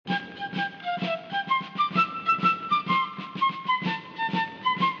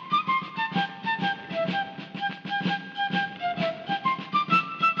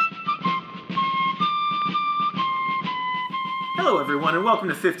Hello, everyone, and welcome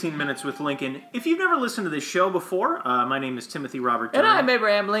to 15 Minutes with Lincoln. If you've never listened to this show before, my name is Timothy Robert And Turner. I'm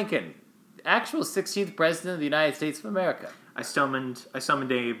Abraham Lincoln, actual 16th President of the United States of America. I summoned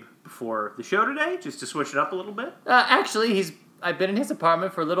Abe before the show today, just to switch it up a little bit. I've been in his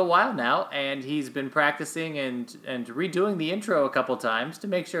apartment for a little while now, and he's been practicing and redoing the intro a couple times to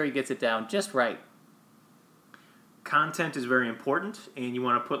make sure he gets it down just right. Content is very important, and you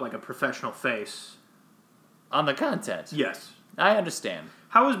want to put like a professional face. On the content. Yes. I understand.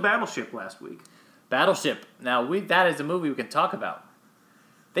 How was Battleship last week? Battleship. Now, that is a movie we can talk about.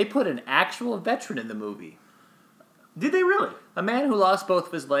 They put an actual veteran in the movie. Did they really? A man who lost both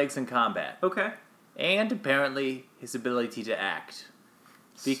of his legs in combat. Okay. And apparently his ability to act.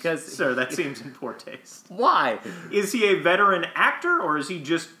 Because... Sir, that seems in poor taste. Why? Is he a veteran actor, or is he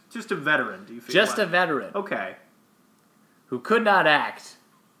just a veteran, do you feel Just like? a veteran. Okay. Who could not act.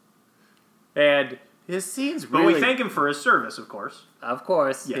 And his scenes really... But we thank him for his service, of course. Of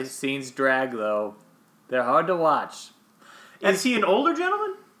course. Yes. His scenes drag, though. They're hard to watch. Is he an older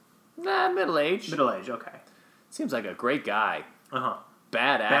gentleman? Nah, middle-aged. Middle-aged, okay. Seems like a great guy. Uh-huh.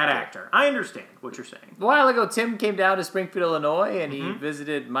 Bad actor. Bad actor. I understand what you're saying. A while ago, Tim came down to Springfield, Illinois, and he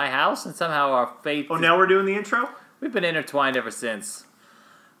visited my house, and somehow our fate... Oh, now we're doing the intro? We've been intertwined ever since.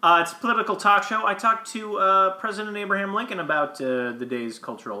 It's a political talk show. I talked to President Abraham Lincoln about the day's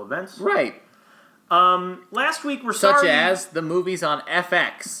cultural events. Right. Last week we're Such sorry... as the movies on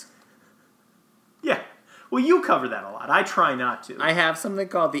FX. Yeah. Well, you cover that a lot. I try not to. I have something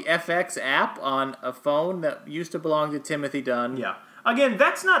called the FX app on a phone that used to belong to Timothy Dunn. Yeah. Again,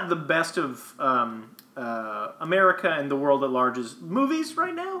 that's not the best of America and the world at large's movies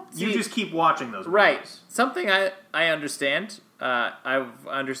right now. You See, just keep watching those movies. Right. Something I understand. I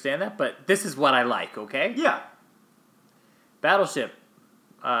understand that, but this is what I like, okay? Yeah. Battleship.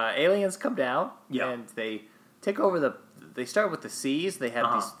 Aliens come down, Yeah. and they take over They start with the seas. They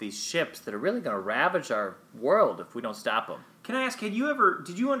have these ships that are really going to ravage our world if we don't stop them. Can I ask, did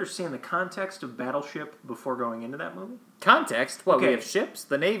you understand the context of Battleship before going into that movie? Context? What, Okay. we have ships?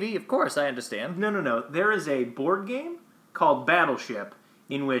 The Navy? Of course, I understand. No. There is a board game called Battleship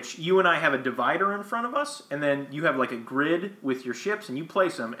in which you and I have a divider in front of us, and then you have like a grid with your ships, and you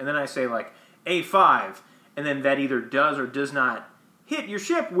place them, and then I say like A5, and then that either does or does not hit your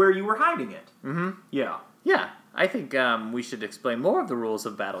ship where you were hiding it. Mm-hmm. Yeah. Yeah, I think we should explain more of the rules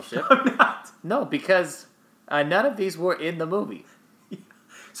of Battleship. I'm not. No, because none of these were in the movie.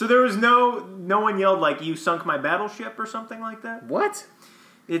 So there was no one yelled like, "You sunk my battleship" or something like that? What?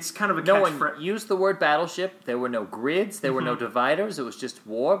 It's kind of a No one catchphrase. used the word battleship. There were no grids. There were no dividers. It was just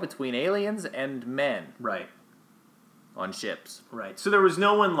war between aliens and men Right. on ships. Right. So there was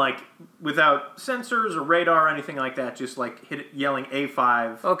no one like without sensors or radar or anything like that, just like yelling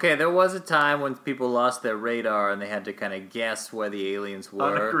A5 Okay, there was a time when people lost their radar and they had to kind of guess where the aliens were.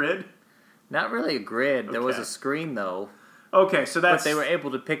 on a grid. Not really a grid. There was Okay. a screen, though. Okay, so But they were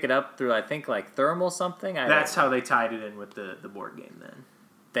able to pick it up through, I think, like thermal something. that's how they tied it in with the board game then.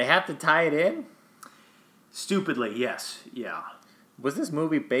 They have to tie it in? Stupidly, yes. Yeah. Was this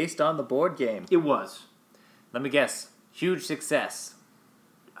movie based on the board game? It was. Let me guess. Huge success.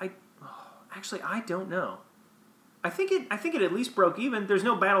 Actually, I don't know. I think it at least broke even. There's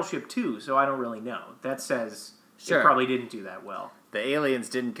no Battleship 2, so I don't really know. That says Sure. it probably didn't do that well. The aliens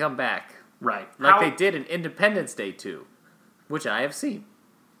didn't come back. Right. Like they did in Independence Day 2, which I have seen.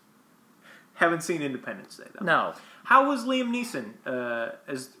 Haven't seen Independence Day, though. No. How was Liam Neeson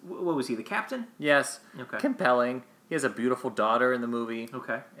what was he, the captain? Yes. Okay. Compelling. He has a beautiful daughter in the movie.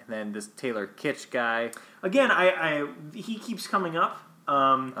 Okay. And then this Taylor Kitsch guy. Again, he keeps coming up.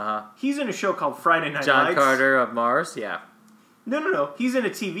 He's in a show called Friday Night John Lights. Carter of Mars, yeah. No. He's in a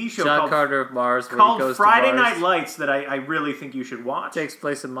TV show John called Carter of Mars, where he called goes Friday to Mars. Night Lights that I really think you should watch. Takes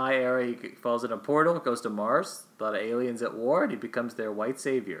place in my era. He falls in a portal, goes to Mars. A lot of aliens at war, and he becomes their white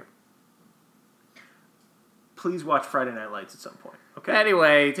savior. Please watch Friday Night Lights at some point. Okay.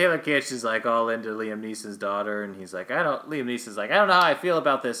 Anyway, Taylor Kitsch is like all into Liam Neeson's daughter, and he's like, Liam Neeson's like, I don't know how I feel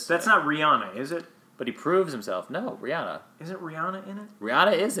about this. That's not Rihanna, is it? But he proves himself. No, Rihanna. Isn't Rihanna in it?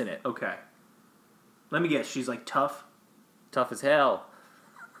 Rihanna is in it. Okay. Let me guess. She's like tough. Tough as hell.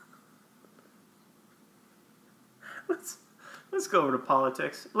 Let's go over to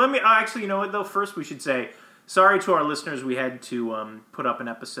politics. Actually, you know what though? First, we should say sorry to our listeners. We had to put up an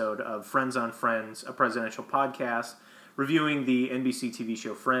episode of Friends on Friends, a presidential podcast reviewing the NBC TV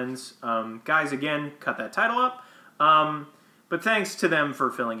show Friends. Guys, again, cut that title up. But thanks to them for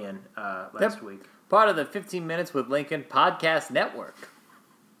filling in last week. Part of the 15 Minutes with Lincoln podcast network.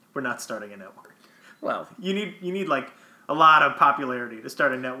 We're not starting a network. Well, You need like a lot of popularity to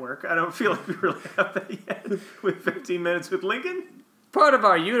start a network. I don't feel like we really have that yet with 15 Minutes with Lincoln. Part of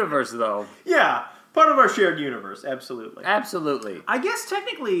our universe, though. Yeah, part of our shared universe, absolutely. Absolutely. I guess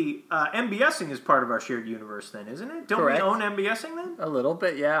technically MBSing is part of our shared universe then, isn't it? Don't Correct. we own MBSing then? A little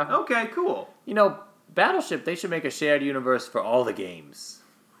bit, yeah. Okay, cool. You know, Battleship, they should make a shared universe for all the games.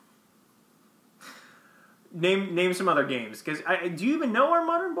 Name some other games. Because do you even know our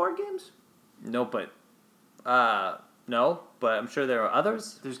modern board games? No, but I'm sure there are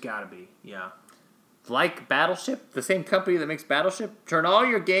others. There's got to be, yeah. Like Battleship, the same company that makes Battleship, turn all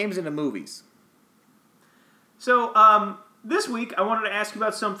your games into movies. So, this week I wanted to ask you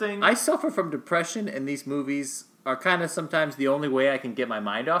about something. I suffer from depression, and these movies are kind of sometimes the only way I can get my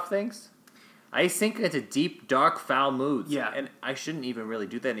mind off things. I sink into deep, dark, foul moods. Yeah. And I shouldn't even really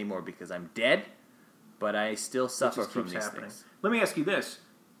do that anymore because I'm dead, but I still suffer from these things. Let me ask you this.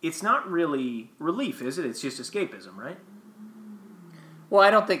 It's not really relief, is it? It's just escapism, right? Well,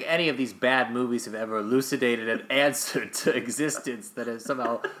 I don't think any of these bad movies have ever elucidated an answer to existence that has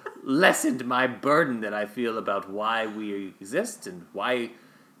somehow lessened my burden that I feel about why we exist and why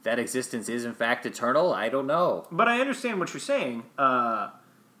that existence is in fact eternal. I don't know. But I understand what you're saying.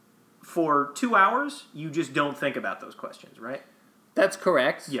 For 2 hours, you just don't think about those questions, right? That's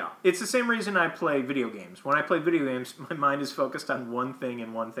correct. Yeah. It's the same reason I play video games. When I play video games, my mind is focused on one thing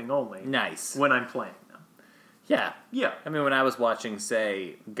and one thing only. Nice. When I'm playing them. Yeah. Yeah. I mean, when I was watching,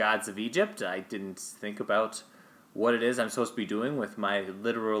 say, Gods of Egypt, I didn't think about what it is I'm supposed to be doing with my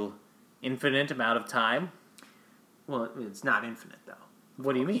literal infinite amount of time. Well, it's not infinite, though.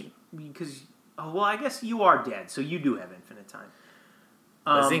 What do you mean? Because, I guess you are dead, so you do have infinite time.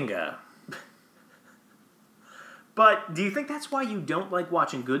 Bazinga. But do you think that's why you don't like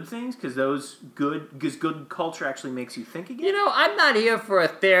watching good things? Because good culture actually makes you think again? You know, I'm not here for a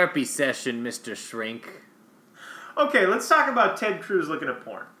therapy session, Mr. Shrink. Okay, let's talk about Ted Cruz looking at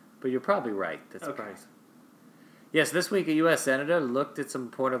porn. But you're probably right. That's Okay. right. Yes, this week a U.S. senator looked at some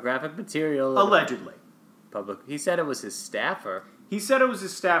pornographic material. Allegedly. Public. He said it was his staffer. He said it was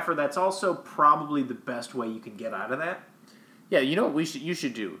his staffer. That's also probably the best way you can get out of that. Yeah, you know what you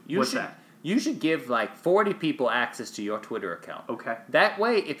should do? What's that? You should give like 40 people access to your Twitter account. Okay. That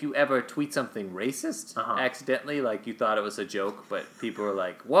way, if you ever tweet something racist Uh-huh. accidentally, like you thought it was a joke, but people were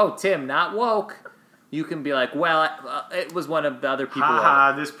like, "Whoa, Tim, not woke," you can be like, "Well, it was one of the other people."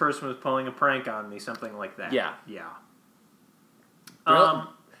 Haha, this person was pulling a prank on me, something like that. Yeah. Yeah.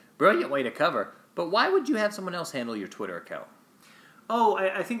 Brilliant way to cover. But why would you have someone else handle your Twitter account?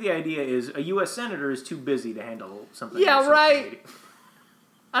 I think the idea is a U.S. senator is too busy to handle something. Yeah, like social right. media.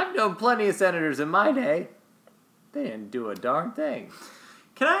 I've known plenty of senators in my day. They didn't do a darn thing.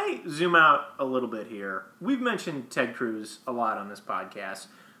 Can I zoom out a little bit here? We've mentioned Ted Cruz a lot on this podcast.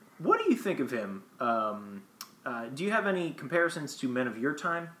 What do you think of him? Do you have any comparisons to men of your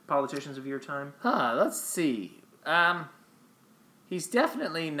time, politicians of your time? Let's see. He's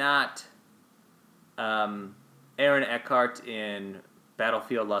definitely not Aaron Eckhart in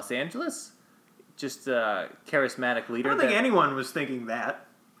Battlefield Los Angeles. Just a charismatic leader. I don't think anyone was thinking that.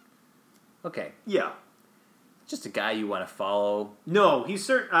 Okay. Yeah. Just a guy you want to follow. No, he's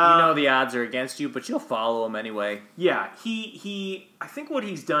certain. You know the odds are against you, but you'll follow him anyway. Yeah, he. I think what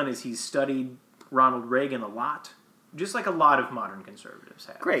he's done is he's studied Ronald Reagan a lot, just like a lot of modern conservatives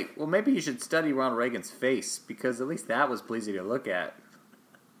have. Great. Well, maybe you should study Ronald Reagan's face, because at least that was pleasing to look at.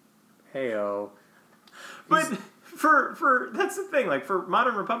 Hey-o. But for that's the thing. Like for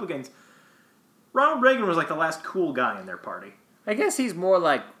modern Republicans, Ronald Reagan was like the last cool guy in their party. I guess he's more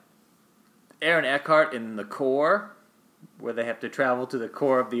like Aaron Eckhart in The Core, where they have to travel to the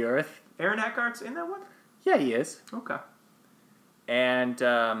core of the earth. Aaron Eckhart's in that one? Yeah, he is. Okay. And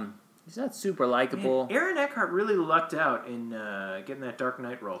he's not super likable. Man, Aaron Eckhart really lucked out in getting that Dark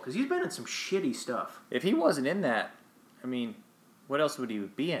Knight role, because he's been in some shitty stuff. If he wasn't in that, I mean, what else would he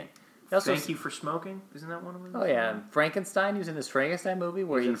be in? Thank You for Smoking? Isn't that one of them? Oh, yeah. And Frankenstein. He was in this Frankenstein movie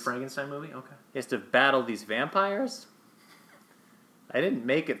where he's in a Frankenstein movie? Okay. He has to battle these vampires. I didn't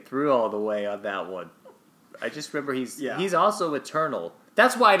make it through all the way on that one. I just remember he's also eternal.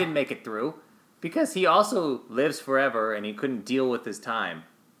 That's why I didn't make it through. Because he also lives forever and he couldn't deal with his time.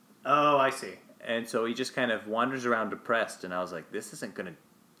 Oh, I see. And so he just kind of wanders around depressed, and I was like, this isn't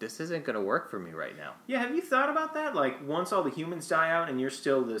gonna work for me right now. Yeah, have you thought about that? Like, once all the humans die out and you're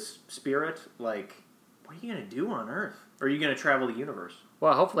still this spirit, like, what are you gonna do on Earth? Or are you gonna travel the universe?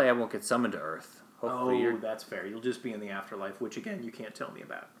 Well, hopefully I won't get summoned to Earth. Hopefully that's fair. You'll just be in the afterlife, which again you can't tell me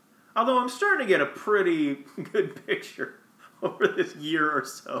about. Although I'm starting to get a pretty good picture over this year or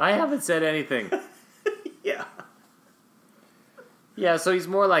so. I haven't said anything. Yeah. Yeah, so he's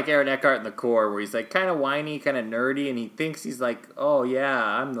more like Aaron Eckhart in The Core, where he's like kind of whiny, kind of nerdy, and he thinks he's like, oh yeah,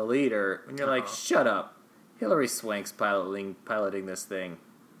 I'm the leader. And you're like, shut up. Hillary Swank's piloting this thing.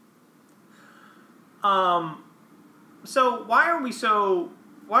 So why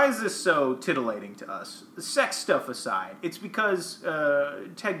is this so titillating to us? The sex stuff aside, it's because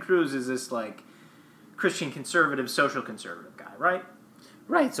Ted Cruz is this like Christian conservative, social conservative guy, right?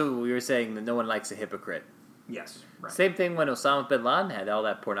 Right, so we were saying that no one likes a hypocrite. Yes, right. Same thing when Osama bin Laden had all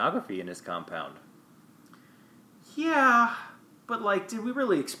that pornography in his compound. Yeah, but like, did we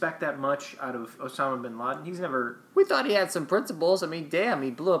really expect that much out of Osama bin Laden? He's never... We thought he had some principles. I mean, damn,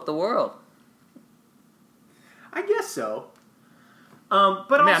 he blew up the world. I guess so. But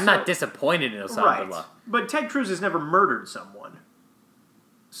I mean, also, I'm not disappointed in Osama bin Laden. But Ted Cruz has never murdered someone,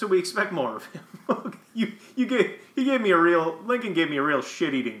 so we expect more of him. Lincoln gave me a real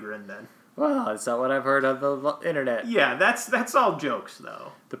shit-eating grin then. Well, that's not what I've heard on the internet. Yeah, that's all jokes,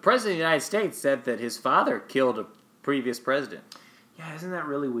 though. The President of the United States said that his father killed a previous president. Yeah, isn't that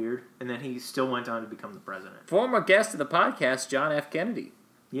really weird? And then he still went on to become the president. Former guest of the podcast, John F. Kennedy.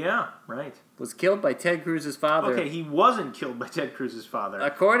 Yeah, right. Was killed by Ted Cruz's father. Okay, he wasn't killed by Ted Cruz's father.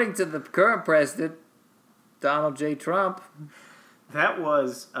 According to the current president, Donald J. Trump. That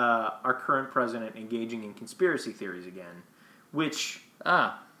was our current president engaging in conspiracy theories again, which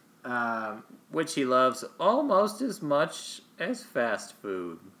he loves almost as much as fast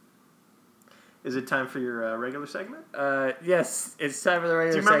food. Is it time for your regular segment? Yes, it's time for the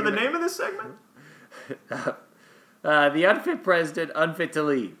regular segment. Do you remember the name of this segment? The Unfit President, Unfit to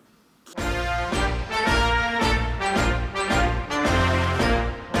Lead.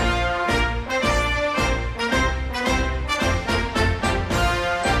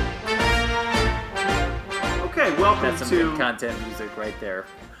 Okay, welcome That's some good content music right there.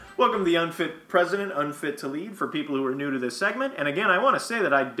 Welcome to the Unfit President, Unfit to Lead for people who are new to this segment. And again, I want to say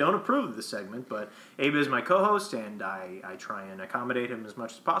that I don't approve of this segment, but Abe is my co-host, and I try and accommodate him as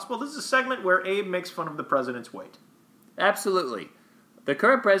much as possible. This is a segment where Abe makes fun of the president's weight. Absolutely. The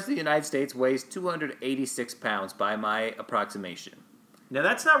current president of the United States weighs 286 pounds by my approximation. Now,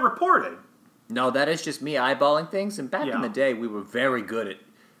 that's not reported. No, that is just me eyeballing things, and back in the day, we were very good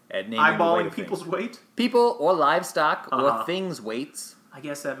at naming eyeballing people's weight? People or livestock or things' weights. I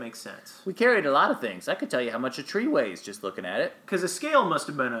guess that makes sense. We carried a lot of things. I could tell you how much a tree weighs just looking at it. Because a scale must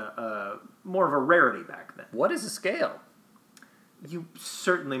have been more of a rarity back then. What is a scale? You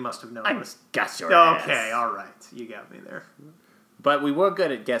certainly must have known. I got your ass. Okay, all right. You got me there. But we were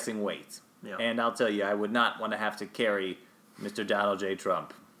good at guessing weights. Yeah. And I'll tell you, I would not want to have to carry Mr. Donald J.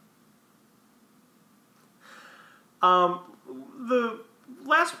 Trump. The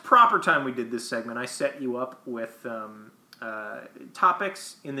last proper time we did this segment, I set you up with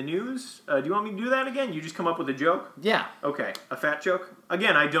topics in the news. Do you want me to do that again? You just come up with a joke? Yeah. Okay, a fat joke?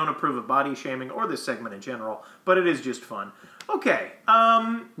 Again, I don't approve of body shaming or this segment in general, but it is just fun. Okay.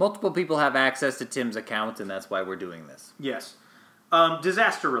 Multiple people have access to Tim's account, and that's why we're doing this. Yes.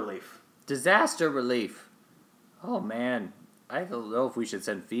 Disaster relief. Disaster relief. Oh, man. I don't know if we should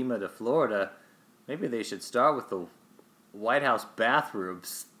send FEMA to Florida. Maybe they should start with the White House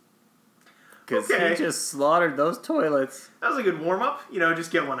bathrooms. Because he just slaughtered those toilets. That was a good warm-up.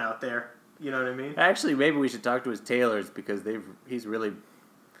 Just get one out there. You know what I mean? Actually, maybe we should talk to his tailors, because he's really...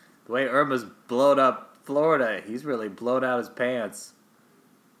 The way Irma's blown up Florida, he's really blown out his pants.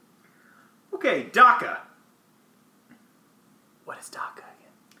 Okay, DACA. What is DACA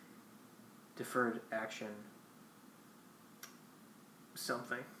again? Deferred Action...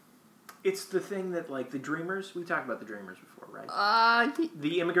 something. It's the thing that, like, the Dreamers... We talked about the Dreamers before, right?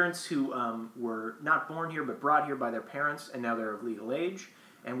 The immigrants who were not born here, but brought here by their parents, and now they're of legal age,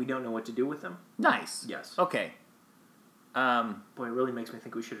 and we don't know what to do with them. Nice. Yes. Okay. Boy, it really makes me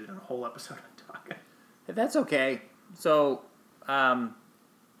think we should have done a whole episode on DACA. That's okay. So, someone...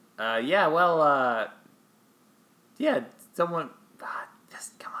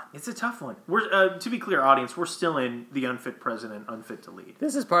 come on. It's a tough one. We're to be clear, audience, we're still in the Unfit President, Unfit to Lead.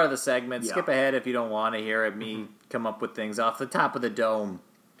 This is part of the segment. Yeah. Skip ahead if you don't want to hear me come up with things off the top of the dome.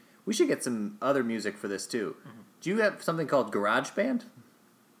 We should get some other music for this, too. Mm-hmm. Do you have something called GarageBand?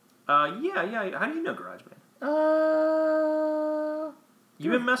 Yeah. How do you know GarageBand?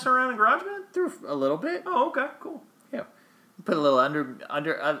 You been messing around in GarageBand? Through a little bit. Oh, okay, cool. Yeah. Put a little under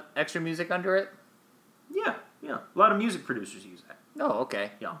extra music under it? Yeah. A lot of music producers use that. Oh,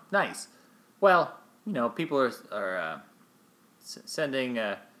 okay. Yeah. Nice. Well, people are sending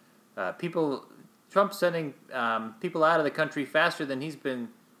Trump's sending people out of the country faster than he's been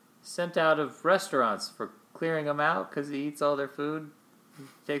sent out of restaurants for clearing them out because he eats all their food,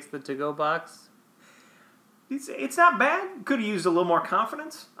 takes the to-go box. It's not bad. Could have used a little more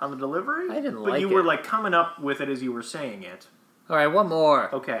confidence on the delivery. I didn't but like you it. were like coming up with it as you were saying it. All right, one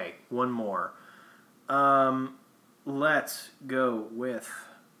more. Okay, one more. Let's go with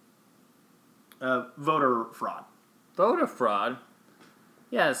voter fraud. Voter fraud.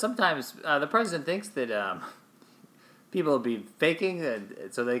 Yeah, sometimes the president thinks that people will be faking,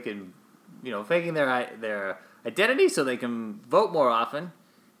 so they can, faking their identity so they can vote more often.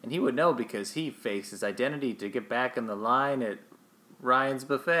 And he would know because he fakes his identity to get back in the line at Ryan's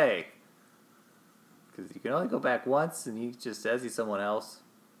Buffet. Because you can only go back once, and he just says he's someone else.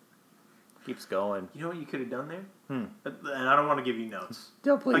 Keeps going. You know what you could have done there? And I don't want to give you notes.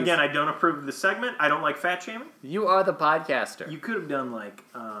 No, please. Again, I don't approve of the segment. I don't like fat shaming. You are the podcaster. You could have done like,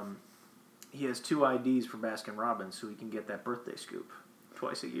 he has 2 IDs for Baskin Robbins, so he can get that birthday scoop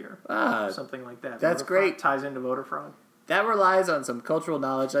twice a year. Something like that. That's voter great. Fraud ties into voter fraud. That relies on some cultural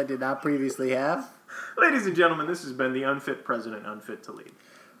knowledge I did not previously have. Ladies and gentlemen, this has been the Unfit President, Unfit to Lead.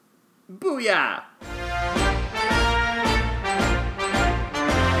 Booyah!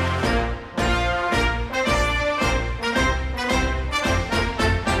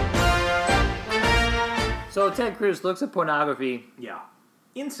 So Ted Cruz looks at pornography. Yeah.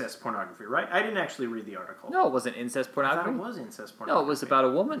 Incest pornography, right? I didn't actually read the article. No, it wasn't incest I pornography. thought it was incest pornography. No, it was about a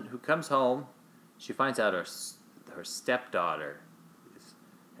woman who comes home. She finds out her stepdaughter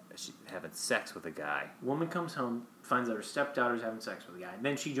is having sex with a guy. Woman comes home, finds out her stepdaughter's having sex with a guy. And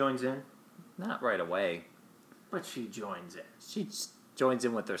then she joins in. Not right away. But she joins in. She just joins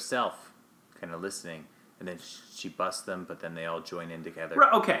in with herself, kind of listening. And then she busts them, but then they all join in together.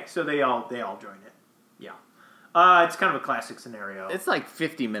 Right, okay, so they all join in. Yeah. It's kind of a classic scenario. It's like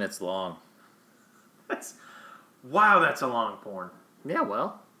 50 minutes long. Wow, that's a long porn. Yeah,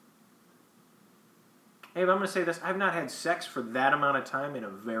 well. Hey, but I'm going to say this. I've not had sex for that amount of time in a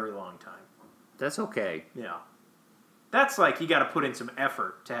very long time. That's okay. Yeah. That's like you got to put in some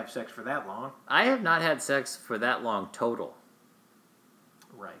effort to have sex for that long. I have not had sex for that long total.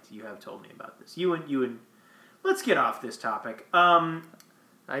 Right, you have told me about this. You and let's get off this topic. I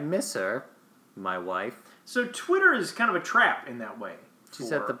miss her, my wife. So Twitter is kind of a trap in that way.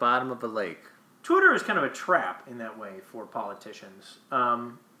 She's at the bottom of a lake. Twitter is kind of a trap in that way for politicians.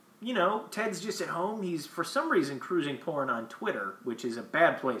 Ted's just at home. He's, for some reason, cruising porn on Twitter, which is a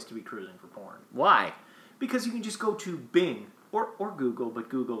bad place to be cruising for porn. Why? Because you can just go to Bing or Google, but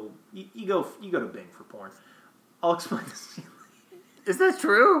Google, you go to Bing for porn. I'll explain this to you. Is that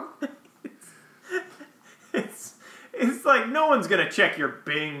true? It's like no one's gonna check your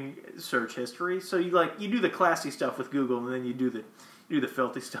Bing search history, so you do the classy stuff with Google, and then you do the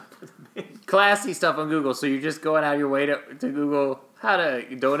filthy stuff with Bing. Classy stuff on Google, so you're just going out of your way to Google how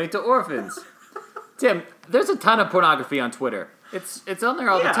to donate to orphans. Tim, there's a ton of pornography on Twitter. It's on there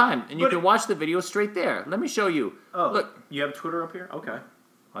all the time, and you can watch the videos straight there. Let me show you. Oh, look, you have Twitter up here? Okay.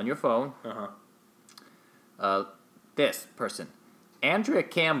 On your phone. This person. Andrea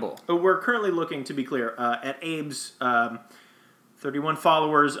Campbell. We're currently looking, to be clear, at Abe's 31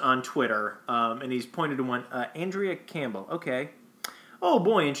 followers on Twitter, and he's pointed to one. Andrea Campbell. Okay. Oh,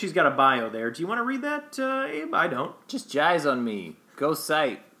 boy, and she's got a bio there. Do you want to read that, Abe? I don't. Just jizz on me. Go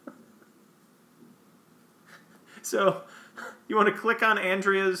site. So, you want to click on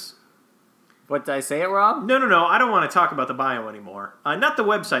Andrea's... What, did I say it wrong? No. I don't want to talk about the bio anymore. Not the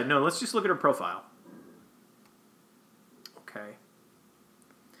website. No, let's just look at her profile. Okay.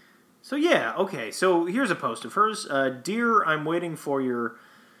 So, yeah, okay. So, here's a post of hers. Dear, I'm waiting for your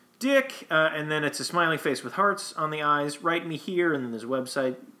dick. And then it's a smiley face with hearts on the eyes. Write me here, and then there's a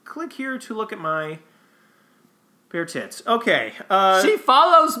website. Click here to look at my bare tits. Okay. She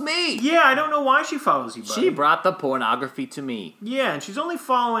follows me! Yeah, I don't know why she follows you, buddy. She brought the pornography to me. Yeah, and she's only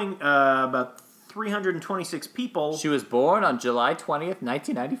following about 326 people. She was born on July 20th,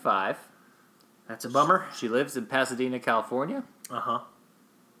 1995. That's a bummer. She lives in Pasadena, California. Uh-huh.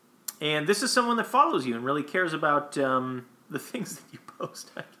 And this is someone that follows you and really cares about the things that you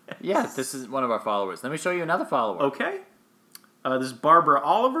post, I guess. Yeah, this is one of our followers. Let me show you another follower. Okay. This is Barbara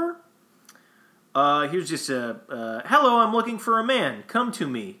Oliver. Here's just a, hello, I'm looking for a man. Come to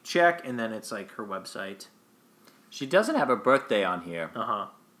me. Check. And then it's like her website. She doesn't have her birthday on here. Uh-huh.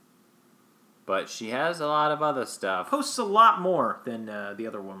 But she has a lot of other stuff. Posts a lot more than the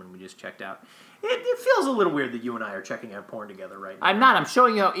other woman we just checked out. It feels a little weird that you and I are checking out porn together right now. I'm not. I'm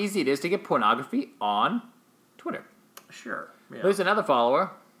showing you how easy it is to get pornography on Twitter. Sure. Yeah. There's another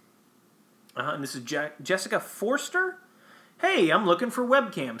follower. And this is Jessica Forster. Hey, I'm looking for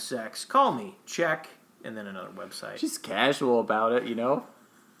webcam sex. Call me. Check. And then another website. She's casual about it,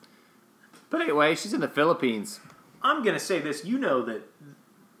 But anyway, she's in the Philippines. I'm going to say this. You know that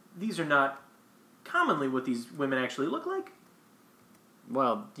these are not commonly what these women actually look like.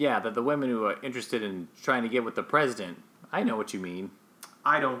 Well, yeah, the women who are interested in trying to get with the president, I know what you mean.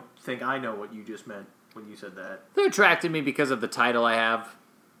 I don't think I know what you just meant when you said that. They attracted me because of the title I have.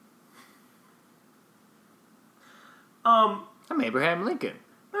 I'm Abraham Lincoln.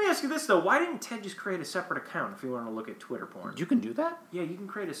 Let me ask you this, though. Why didn't Ted just create a separate account if you want to look at Twitter porn? You can do that? Yeah, you can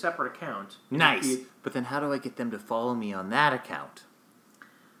create a separate account. Nice. But then how do I get them to follow me on that account?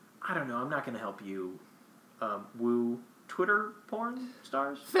 I don't know. I'm not going to help you woo Twitter porn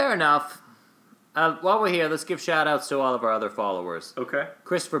stars. Fair enough. While we're here, let's give shout-outs to all of our other followers. Okay.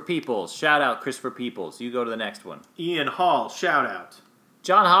 Christopher Peoples. Shout out Christopher Peoples. You go to the next one. Ian Hall, shout out.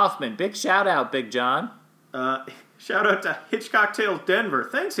 John Hoffman. Big shout-out, Big John. Shout out to Hitchcock Tales Denver.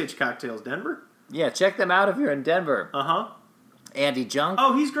 Thanks, Hitchcock Tales Denver. Yeah, check them out if you're in Denver. Uh-huh. Andy Junk.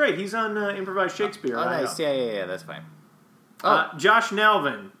 Oh, he's great. He's on Improvised Shakespeare. Oh, nice. Yeah, that's fine. Josh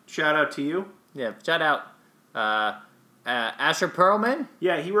Nelvin, shout out to you. Yeah, shout out Asher Perlman.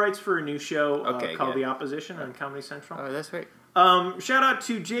 Yeah, he writes for a new show called yeah. The Opposition on Comedy Central. Oh, that's great. Shout out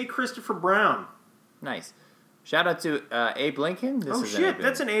to J. Christopher Brown. Nice. Shout out to Abe Lincoln.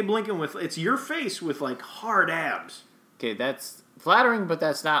 That's an Abe Lincoln with, it's your face with like hard abs. Okay, that's flattering, but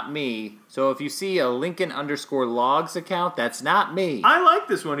that's not me. So if you see a Lincoln_logs account, that's not me. I like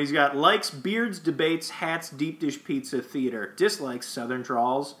this one. He's got likes, beards, debates, hats, deep dish pizza, theater, dislikes, southern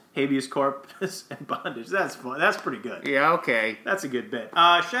drawls, habeas corpus, and bondage. That's fun. That's pretty good. Yeah, okay. That's a good bit.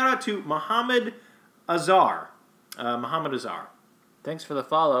 Shout out to Muhammad Azar. Thanks for the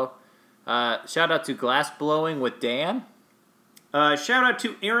follow. Shout out to Glass Blowing with Dan. Shout out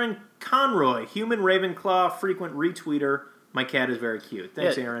to Aaron Conroy, human Ravenclaw, frequent retweeter. My cat is very cute.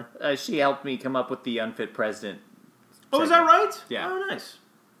 Thanks, Aaron. She helped me come up with the unfit president. Oh, is that right? Yeah. Oh, nice.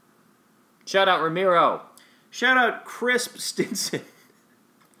 Shout out Ramiro. Shout out Crisp Stinson.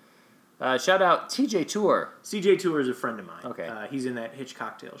 Shout out TJ Tour. CJ Tour is a friend of mine. Okay. He's in that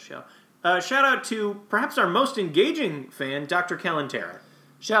Hitchcock Tales show. Shout out to perhaps our most engaging fan, Dr. Kalantara.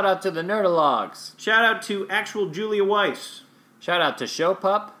 Shout out to the Nerdalogs. Shout out to actual Julia Weiss. Shout out to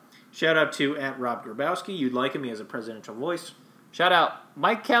Showpup. Shout out to @Rob Grabowski. You'd like him. He has a presidential voice. Shout out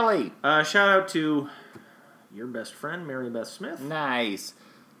Mike Kelly. Shout out to your best friend, Mary Beth Smith. Nice.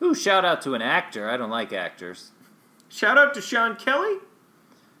 Ooh, shout out to an actor. I don't like actors. Shout out to Sean Kelly.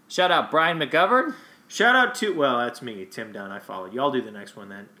 Shout out Brian McGovern. Shout out to, well, that's me, Tim Dunn. I follow you. I'll do the next one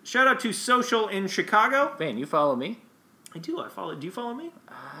then. Shout out to Social in Chicago. Man, you follow me? I do. I follow. Do you follow me?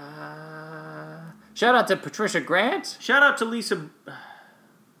 Shout out to Patricia Grant. Shout out to Lisa.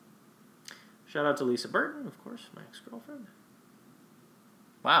 Shout out to Lisa Burton, of course, my ex-girlfriend.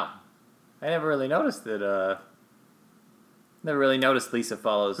 Wow, I never really noticed that. Never really noticed Lisa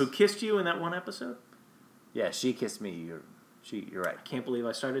follows. Who kissed you in that one episode? Yeah, she kissed me. You're right. I can't believe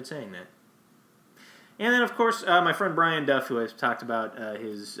I started saying that. And then, of course, my friend Brian Duff, who I've talked about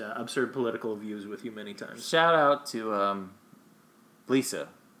his absurd political views with you many times. Shout out to Lisa.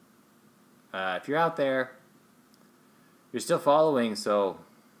 If you're out there, you're still following, so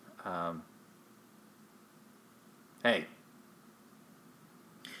hey.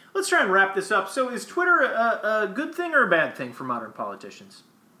 Let's try and wrap this up. So is Twitter a good thing or a bad thing for modern politicians?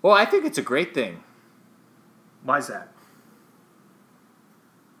 Well, I think it's a great thing. Why's that?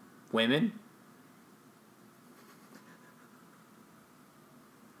 Women.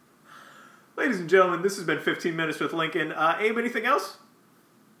 Ladies and gentlemen, this has been 15 Minutes with Lincoln. Abe, anything else?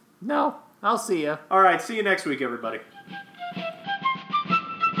 No, I'll see ya. All right, see you next week, everybody.